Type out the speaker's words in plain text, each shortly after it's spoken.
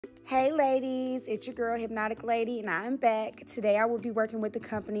Hey ladies, it's your girl Hypnotic Lady and I'm back. Today I will be working with the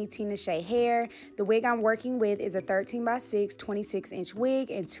company Tinashe Hair. The wig I'm working with is a 13 by 6 26-inch wig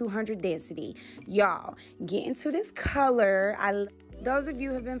and 200 density. Y'all, get into this color. Those of you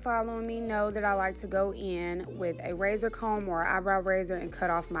who have been following me know that I like to go in with a razor comb or eyebrow razor and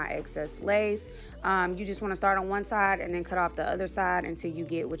cut off my excess lace. You just want to start on one side and then cut off the other side until you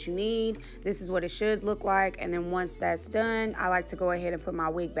get what you need. This is what it should look like, and then once that's done, I like to go ahead and put my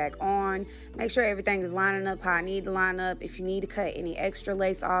wig back on. Make sure everything is lining up how I need to line up. If you need to cut any extra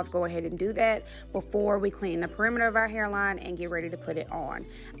lace off, go ahead and do that before we clean the perimeter of our hairline and get ready to put it on.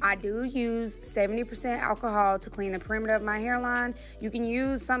 I do use 70% alcohol to clean the perimeter of my hairline. You can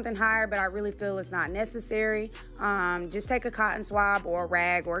use something higher, but I really feel it's not necessary. Just take a cotton swab or a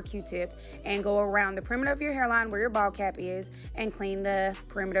rag or a Q-tip and go around the perimeter of your hairline where your ball cap is and clean the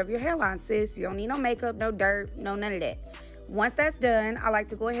perimeter of your hairline, sis. You don't need no makeup, no dirt, no none of that. Once that's done, I like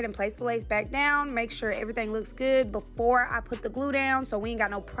to go ahead and place the lace back down, make sure everything looks good before I put the glue down so we ain't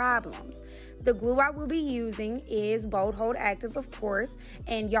got no problems. The glue I will be using is Bold Hold Active, of course.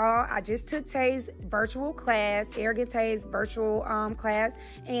 And y'all, I just took Tay's virtual class, Arrogant Tay's virtual class,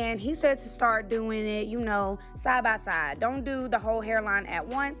 and he said to start doing it, you know, side by side. Don't do the whole hairline at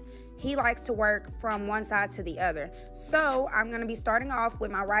once. He likes to work from one side to the other. So I'm gonna be starting off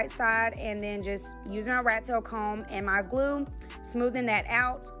with my right side and then just using a rat tail comb and my glue, smoothing that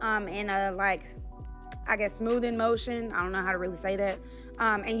out in a I guess smoothing motion. I don't know how to really say that.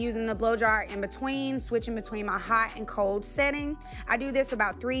 And using the blow dryer in between, switching between my hot and cold setting. I do this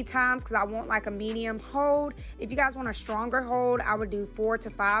about 3 times because I want like a medium hold. If you guys want a stronger hold, I would do 4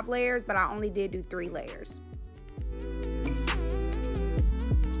 to 5 layers, but I only did do 3 layers.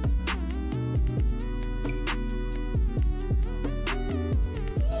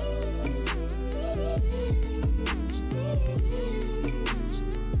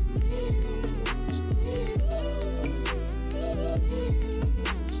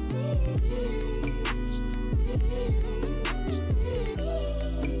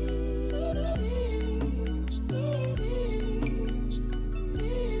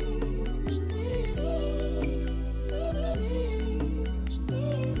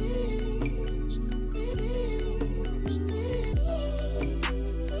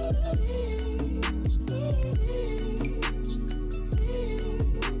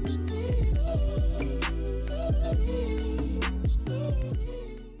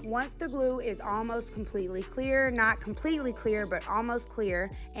 Once the glue is almost completely clear, not completely clear, but almost clear,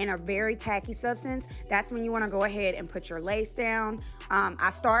 and a very tacky substance, that's when you want to go ahead and put your lace down. I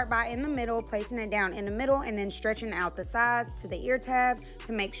start by in the middle, placing it down in the middle, and then stretching out the sides to the ear tab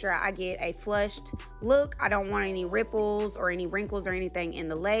to make sure I get a flushed look. I don't want any ripples or any wrinkles or anything in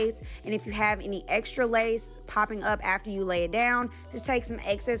the lace. And if you have any extra lace popping up after you lay it down, just take some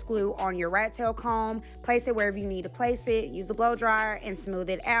excess glue on your rat tail comb, place it wherever you need to place it, use the blow dryer, and smooth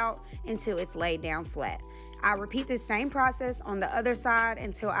it out until it's laid down flat. I repeat this same process on the other side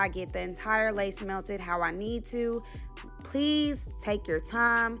until I get the entire lace melted how I need to. Please take your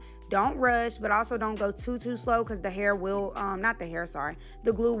time. Don't rush, but also don't go too slow because the hair will,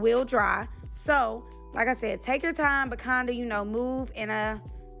 the glue will dry. So, like I said, take your time, but kind of, you know, move in a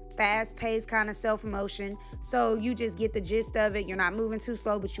fast-paced kind of self-motion so you just get the gist of it. You're not moving too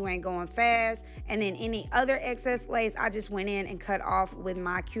slow, but you ain't going fast. And then any other excess lace, I just went in and cut off with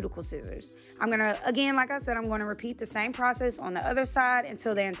my cuticle scissors. I'm gonna, again, like I said, I'm gonna repeat the same process on the other side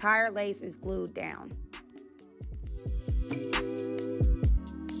until the entire lace is glued down.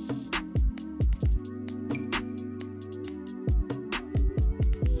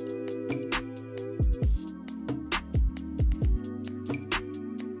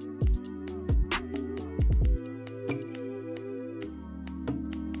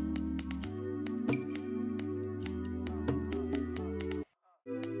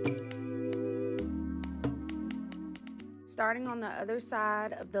 Starting on the other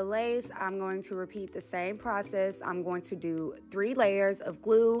side of the lace, I'm going to repeat the same process. I'm going to do 3 layers of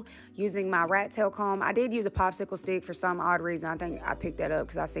glue using my rat tail comb. I did use a popsicle stick for some odd reason. I think I picked that up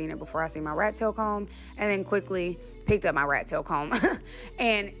because I seen it before I seen my rat tail comb, and then quickly picked up my rat tail comb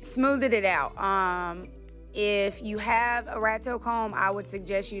and smoothed it out. If you have a rat tail comb, I would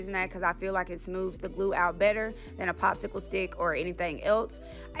suggest using that because I feel like it smooths the glue out better than a popsicle stick or anything else.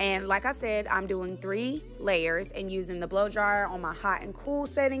 And like I said, I'm doing 3 layers and using the blow dryer on my hot and cool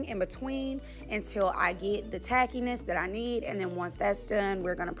setting in between until I get the tackiness that I need. And then once that's done,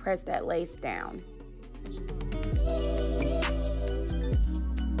 we're gonna press that lace down.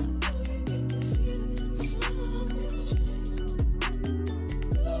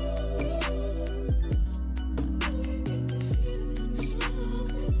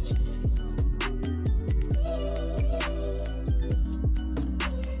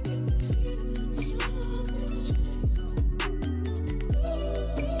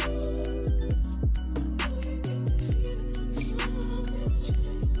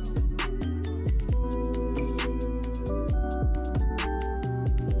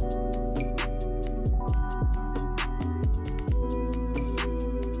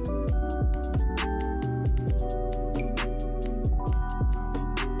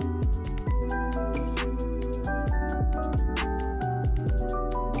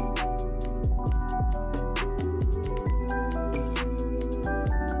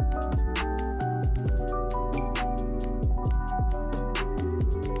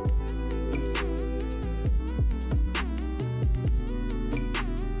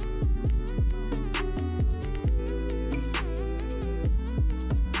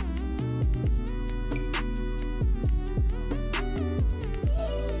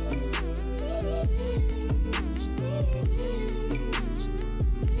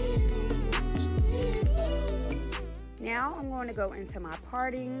 going to go into my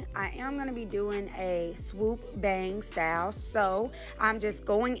parting. I am going to be doing a swoop bang style. So I'm just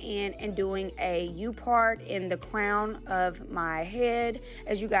going in and doing a U-part in the crown of my head.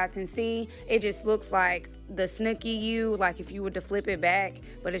 As you guys can see, it just looks like the snooky U, like if you were to flip it back,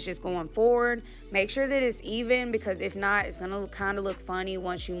 but it's just going forward. Make sure that it's even, because if not, it's gonna kind of look funny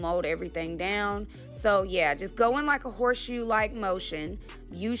once you mold everything down. So yeah, just go in like a horseshoe like motion,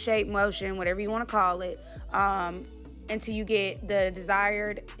 U-shaped motion, whatever you want to call it, until you get the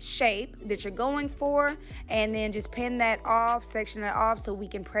desired shape that you're going for, and then just pin that off, section it off, so we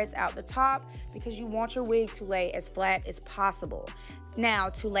can press out the top, because you want your wig to lay as flat as possible. Now,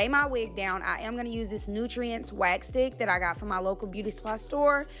 to lay my wig down, I am going to use this Nutrients wax stick that I got from my local beauty supply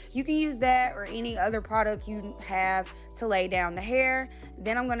store. You can use that or any other product you have to lay down the hair.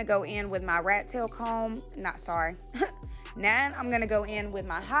 Then I'm going to go in with my rat tail comb. Now I'm going to go in with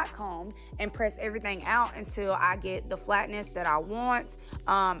my hot comb and press everything out until I get the flatness that I want.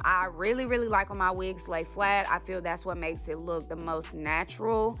 I really like when my wigs lay flat. I feel that's what makes it look the most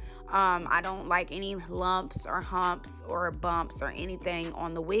natural. I don't like any lumps or humps or bumps or anything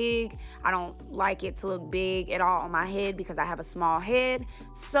on the wig. I don't like it to look big at all on my head because I have a small head.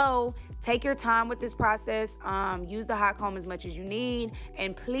 So take your time with this process. Use the hot comb as much as you need,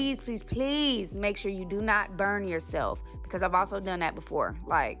 and please make sure you do not burn yourself, because I've also done that before.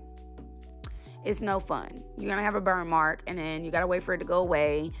 Like, it's no fun. You're gonna have a burn mark, and then you gotta wait for it to go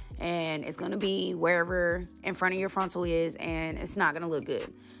away, and it's gonna be wherever in front of your frontal is, and it's not gonna look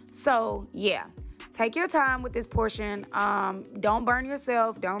good. So yeah, take your time with this portion. Don't burn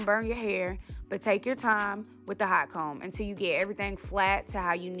yourself, don't burn your hair, but take your time with the hot comb until you get everything flat to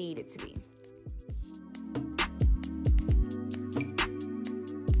how you need it to be.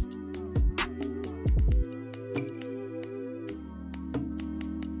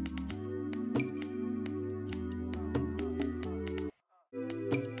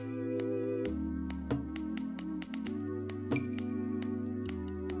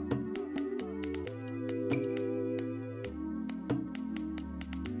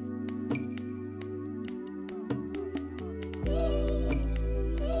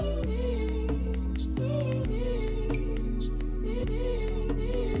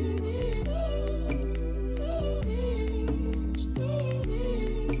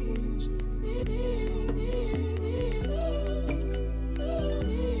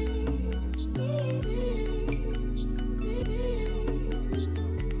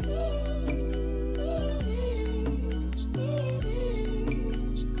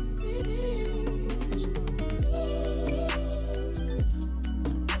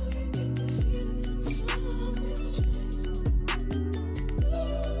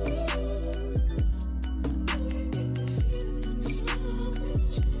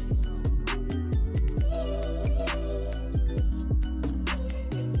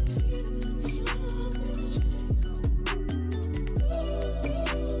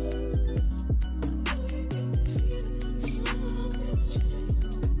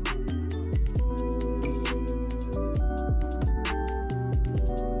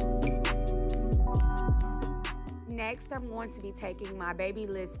 Next, I'm going to be taking my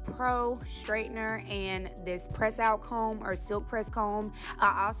Babyliss Pro straightener and this press out comb or silk press comb.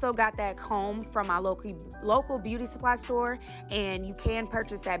 I also got that comb from my local beauty supply store, and you can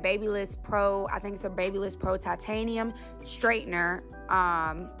purchase that Babyliss Pro, I think it's a Babyliss Pro titanium straightener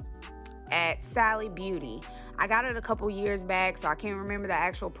at Sally Beauty. I got it a couple years back, so I can't remember the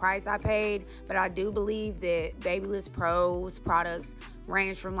actual price I paid, but I do believe that Babyliss Pro's products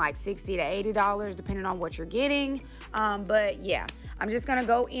range from like $60 to $80 depending on what you're getting. But yeah, I'm just gonna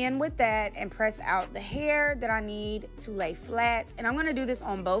go in with that and press out the hair that I need to lay flat. And I'm gonna do this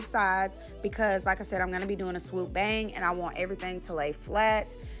on both sides because, like I said, I'm gonna be doing a swoop bang and I want everything to lay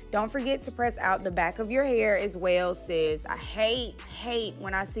flat. Don't forget to press out the back of your hair as well, sis. I hate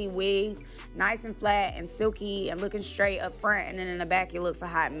when I see wigs nice and flat and silky and looking straight up front, and then in the back it looks a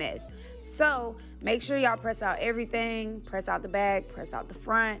hot mess. So make sure y'all press out everything. Press out the back, press out the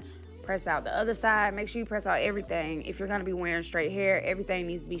front, press out the other side. Make sure you press out everything. If you're gonna be wearing straight hair, everything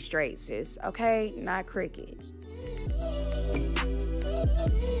needs to be straight, sis. Okay? Not crooked.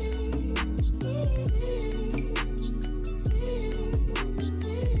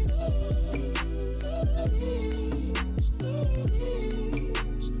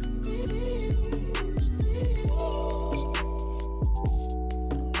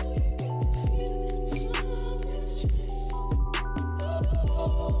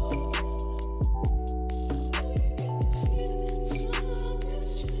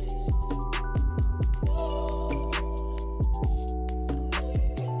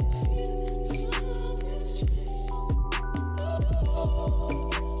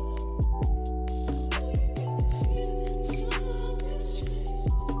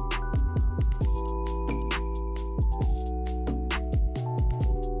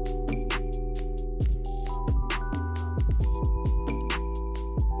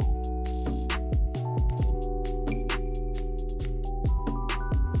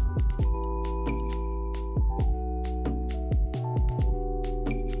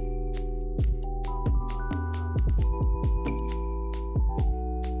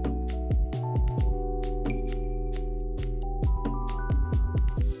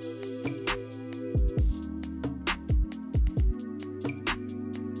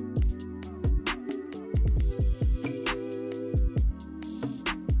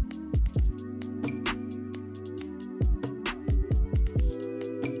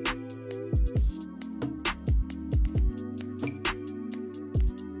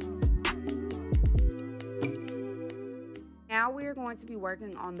 Now we are going to be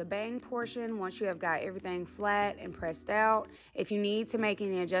working on the bang portion once you have got everything flat and pressed out. If you need to make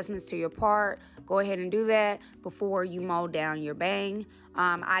any adjustments to your part, go ahead and do that before you mold down your bang.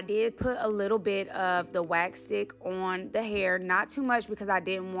 I did put a little bit of the wax stick on the hair, not too much because I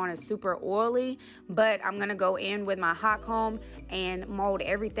didn't want it super oily, but I'm gonna go in with my hot comb and mold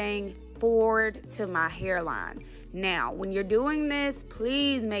everything forward to my hairline. Now, when you're doing this,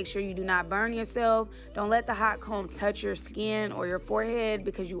 please make sure you do not burn yourself. Don't let the hot comb touch your skin or your forehead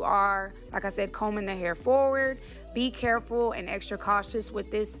because you are, like I said, combing the hair forward. Be careful and extra cautious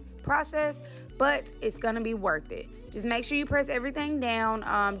with this process, but it's gonna be worth it. Just make sure you press everything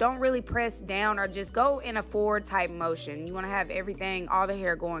down. Don't really press down, or just go in a forward type motion. You wanna have everything, all the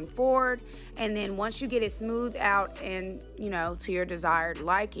hair going forward. And then once you get it smoothed out and, you know, to your desired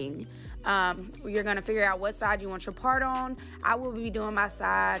liking, you're gonna figure out what side you want your part on. I will be doing my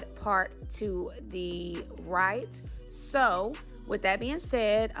side part to the right. So with that being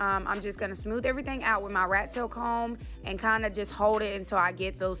said, I'm just gonna smooth everything out with my rat tail comb and kind of just hold it until I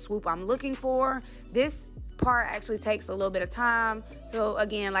get those swoop I'm looking for. This part actually takes a little bit of time. So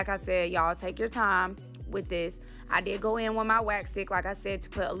again, like I said, y'all take your time with this. I did go in with my wax stick, like I said, to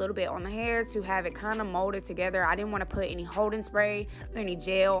put a little bit on the hair to have it kind of molded together. I didn't want to put any holding spray or any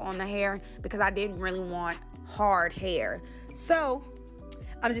gel on the hair because I didn't really want hard hair. So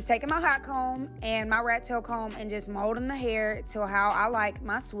I'm just taking my hot comb and my rat tail comb and just molding the hair to how I like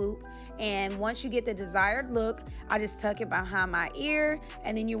my swoop. And once you get the desired look, I just tuck it behind my ear,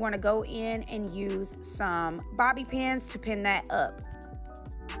 and then you want to go in and use some bobby pins to pin that up.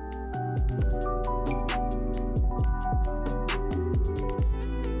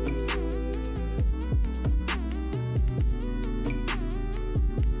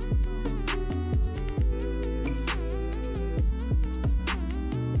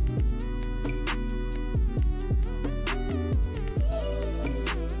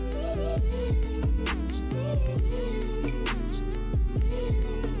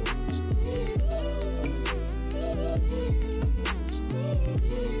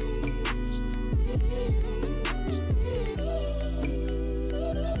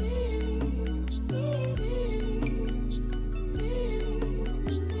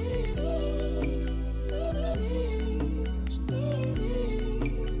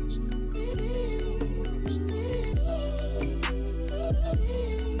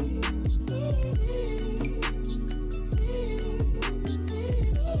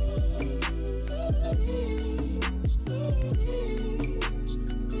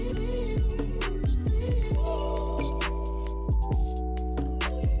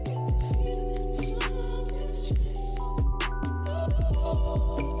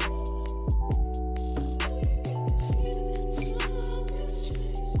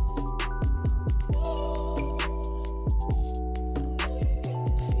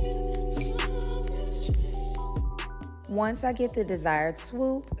 Once I get the desired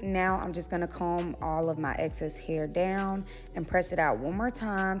swoop, now I'm just gonna comb all of my excess hair down and press it out one more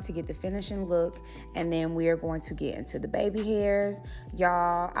time to get the finishing look. And then we are going to get into the baby hairs.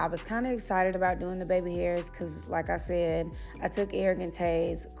 Y'all, I was kind of excited about doing the baby hairs because, like I said, I took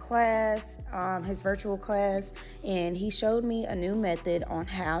Arrogante's class, his virtual class, and he showed me a new method on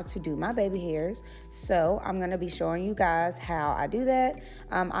how to do my baby hairs. So I'm gonna be showing you guys how I do that.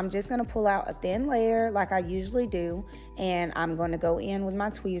 I'm just gonna pull out a thin layer like I usually do, and I'm going to go in with my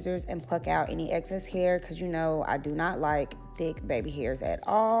tweezers and pluck out any excess hair because you know I do not like thick baby hairs at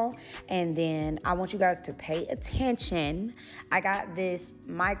all. And then I want you guys to pay attention. I got this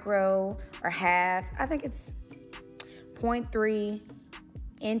micro or half, I think it's 0.3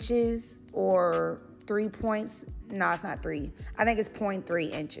 inches or 3 points. No, it's not 3. I think it's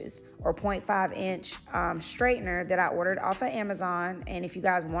 0.3 inches or 0.5 inch straightener that I ordered off of Amazon. And if you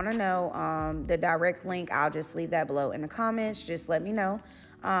guys want to know the direct link, I'll just leave that below in the comments. Just let me know.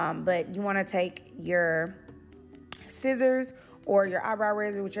 But you want to take your scissors or your eyebrow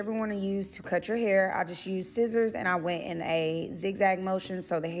razor, whichever one to use to cut your hair. I just used scissors and I went in a zigzag motion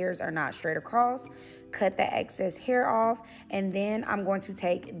so the hairs are not straight across. Cut the excess hair off, and then I'm going to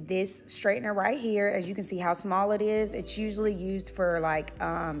take this straightener right here. As you can see how small it is. It's usually used for like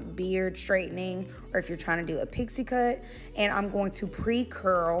beard straightening or if you're trying to do a pixie cut. And I'm going to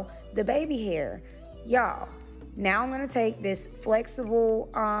pre-curl the baby hair. Y'all, now I'm going to take this flexible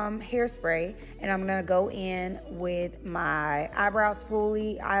hairspray and I'm going to go in with my eyebrow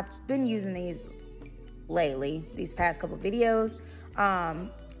spoolie. I've been using these lately, these past couple videos,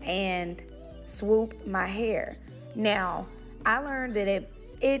 and swoop my hair. Now, I learned that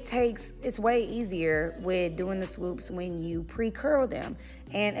it's way easier with doing the swoops when you pre-curl them.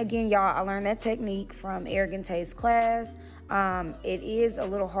 And again, y'all, I learned that technique from Arrogant Taste class. It is a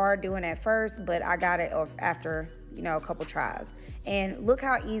little hard doing at first, but I got it after, you know, a couple tries. And look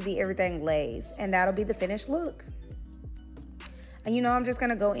how easy everything lays, and that'll be the finished look. And you know, I'm just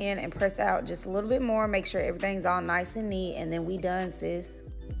gonna go in and press out just a little bit more, make sure everything's all nice and neat, and then we done, sis.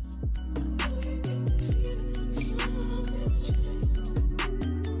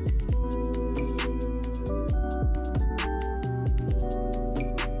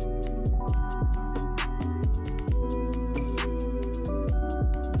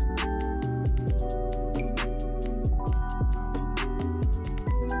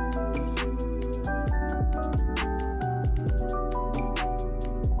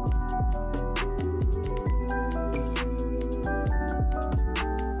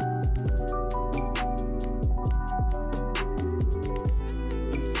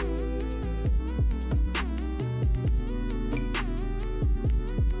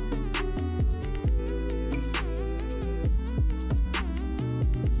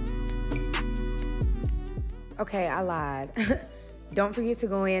 Okay, I lied. Don't forget to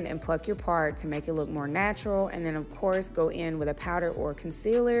go in and pluck your part to make it look more natural. And then of course, go in with a powder or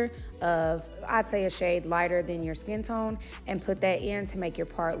concealer of, I'd say, a shade lighter than your skin tone, and put that in to make your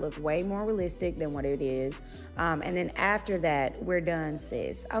part look way more realistic than what it is. And then after that, we're done,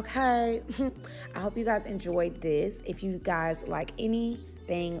 sis. Okay, I hope you guys enjoyed this. If you guys like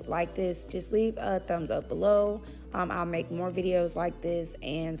anything like this, just leave a thumbs up below. I'll make more videos like this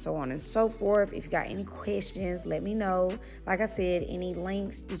and so on and so forth. If you got any questions, let me know. Like I said, any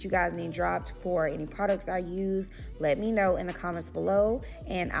links that you guys need dropped for any products I use, let me know in the comments below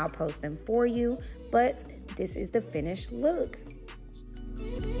and I'll post them for you. But this is the finished look.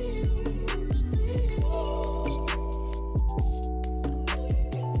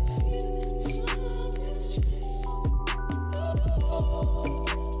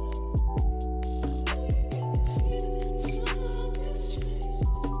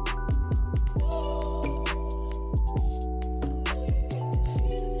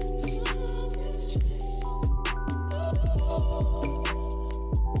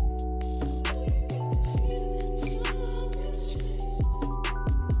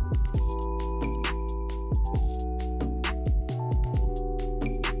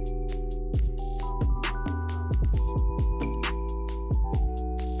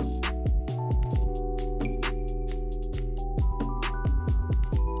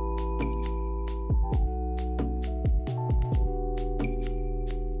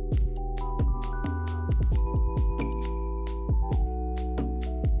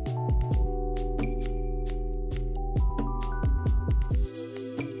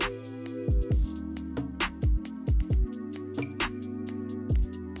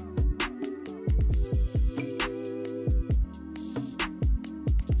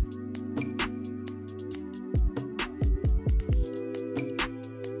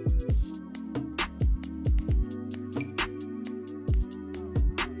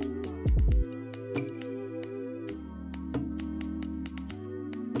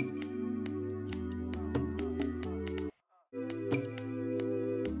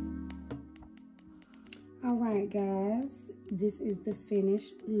 Alright guys, this is the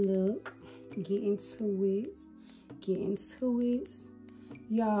finished look. Get into it. Get into it.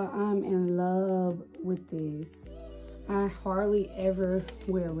 Y'all, I'm in love with this. I hardly ever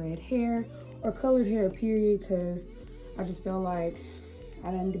wear red hair or colored hair, period, because I just feel like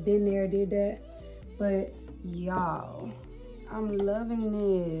I done been there, did that. But y'all, I'm loving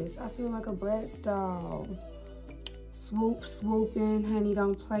this. I feel like a Bratz doll. Swoop, swooping, honey,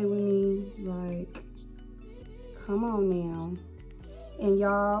 don't play with me. Like, come on now. And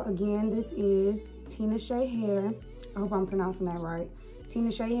y'all, again, this is Tinashe Hair. I hope I'm pronouncing that right.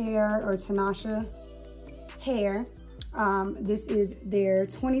 Tinashe Hair or Tinashe Hair. This is their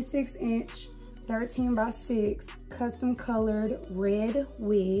 26-inch, 13x6 custom colored red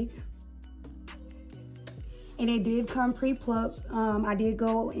wig. And it did come pre-plucked. I did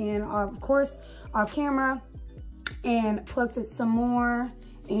go in, of course, off camera and plucked it some more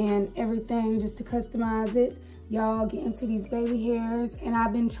and everything just to customize it. Y'all, get into these baby hairs. And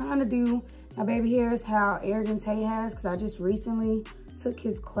I've been trying to do my baby hairs how Arrogant Taste has, because I just recently took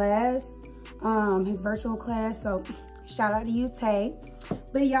his class, his virtual class. So shout out to you, Tay.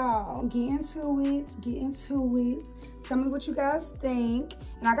 But y'all, get into it, get into it. Tell me what you guys think.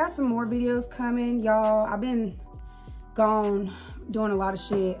 And I got some more videos coming, y'all. I've been gone doing a lot of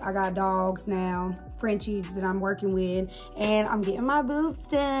shit. I got dogs now, Frenchies that I'm working with, and I'm getting my boots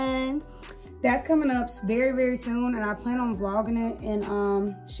done. That's coming up very, very soon, and I plan on vlogging it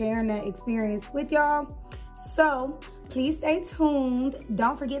and sharing that experience with y'all. So please stay tuned.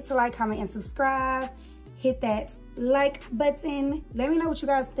 Don't forget to like, comment, and subscribe. Hit that like button. Let me know what you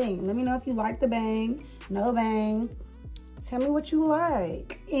guys think. Let me know if you like the bang, no bang. Tell me what you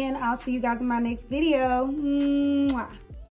like. And I'll see you guys in my next video. Mwah.